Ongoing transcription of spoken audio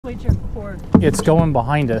It's going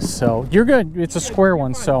behind us, so you're good. It's a square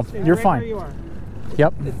one, so you're fine.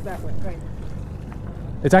 Yep. It's that way, right.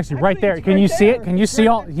 It's actually right there. Can you see it? Can you see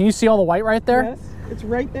all? Can you see all the white right there? Yes, it's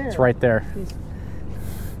right there. It's right there.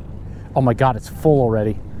 Oh my God, it's full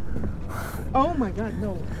already. Oh my God,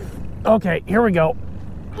 no. Okay, here we go.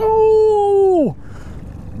 Oh,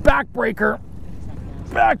 backbreaker,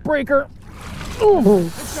 backbreaker. Oh.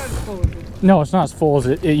 It's not as full as it. No, it's not as full as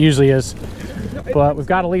it usually is. But we've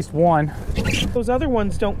got at least one. Those other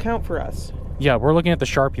ones don't count for us. Yeah, we're looking at the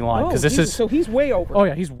Sharpie line because this is. So he's way over. Oh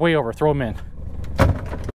yeah, he's way over. Throw him in.